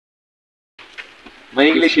My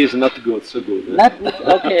English is not good, so good. Not good?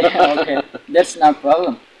 Okay, okay, that's no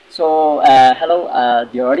problem. So, hello,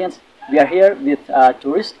 dear audience. We are here with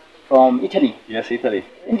tourists from Italy. Yes, Italy.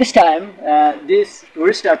 In this time, these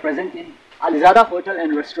tourists are present in Alizada Hotel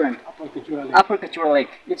and Restaurant, Upper Kachura Lake.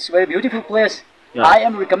 It's a very beautiful place. Yeah. I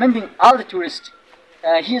am recommending all the tourists.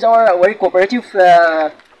 He is our very cooperative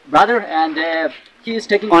brother, and he is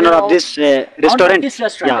taking Owner care of this restaurant. owner of this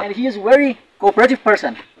restaurant, Yeah. and he is very cooperative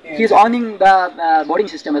person. He is owning the boarding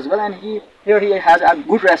system as well, and here he has a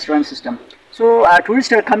good restaurant system. So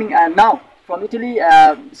tourists are coming now from Italy.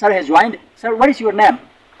 Sir has joined. Sir, what is your name?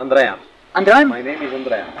 Andrea. Andram? My name is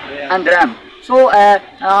Andrea. Andram. So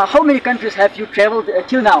how many countries have you traveled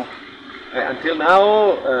till now? Until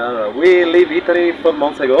now, we leave Italy 4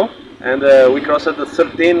 months ago, and we crossed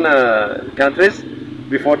 13 countries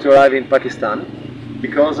before to arrive in Pakistan,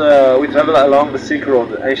 because we travel along the Silk Road,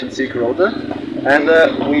 the ancient Silk Road, and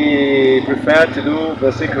we prefer to do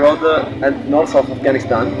the Silk Road at north of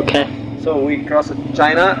Afghanistan. Okay. So we cross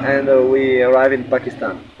China and we arrive in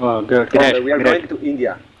Pakistan. Oh, good. And, Great. we are Great. going to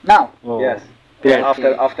India. Now, Oh. Yes. Great.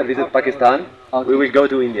 After visit Pakistan, we will go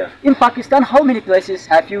to India. in Pakistan, how many places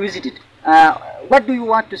have you visited? What do you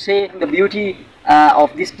want to say the beauty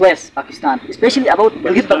of this place, Pakistan, especially about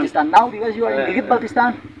Gilgit Baltistan? Now, because you are in Gilgit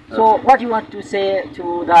Baltistan, so what you want to say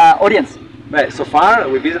to the audience? Well, so far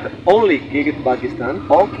we visit only Gilgit Baltistan.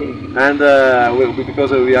 Okay. And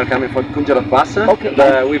because we are coming from Kunjarat Pass,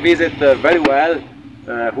 Okay. we visit very well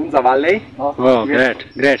Hunza Valley. Oh, great.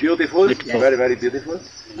 Great. Beautiful, Beautiful. very very beautiful.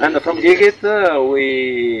 And from Gilgit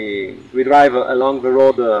we drive along the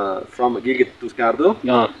road from Gilgit to Skardu.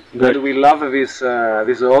 Oh, And good. we love this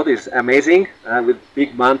road. It's amazing with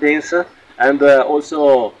big mountains and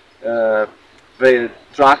also the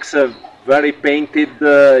trucks. Very painted,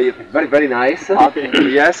 very nice. Okay.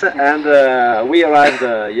 Yes, and we arrived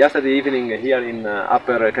yesterday evening here in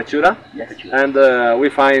Upper Kachura, Yes. and we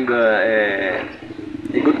find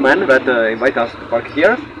a good man that invite us to park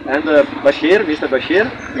here, and Bashir, Mr. Bashir,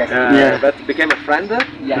 Yes. Yeah. that became a friend.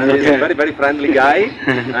 Yes. And he's Okay. a very friendly guy,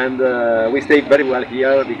 and we stay very well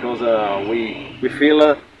here because we feel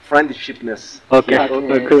friendshipness. Okay. Yeah.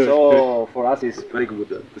 Okay. Good. So for us it's very good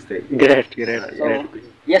to stay. Great. Great. So, Great.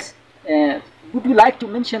 yes. Would you like to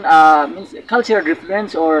mention means cultural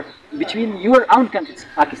difference or between your own countries,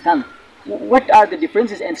 Pakistan? What are the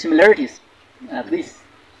differences and similarities, please?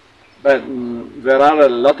 But there are a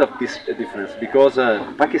lot of difference because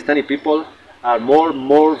Pakistani people are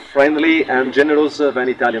more friendly and generous than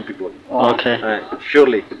Italian people. Okay.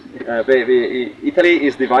 Surely, Italy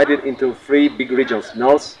is divided into 3 big regions: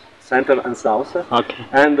 North, Central, and South. Okay.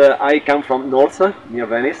 And I come from North, near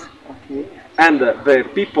Venice. Okay. And the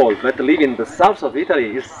people that live in the south of Italy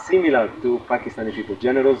is similar to Pakistani people,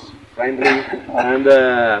 generous, friendly, and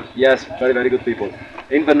yes, very good people.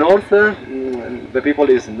 In the north, the people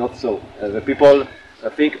is not so. The people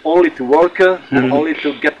think only to work and only to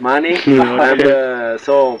get money, and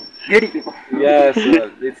so Greedy people. yes,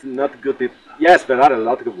 it's not good. Yes, there are a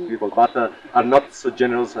lot of good people, but are not so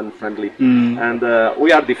generous and friendly. And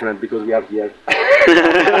we are different because we are here.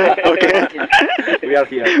 Okay. We are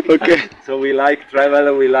here. Okay. So we like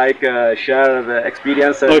travel, we like share the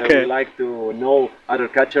experience, Okay. we like to know other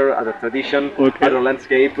culture, other tradition, Okay. other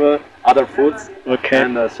landscape, other foods. Okay.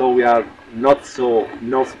 And so we are not so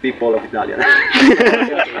North people of Italian.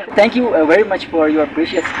 Thank you very much for your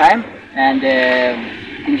precious time, and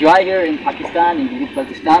enjoy here in Pakistan, in Gilgit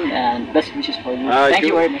Baltistan, and best wishes for you. Thank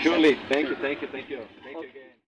you very much. Surely. Thank you. Thank you.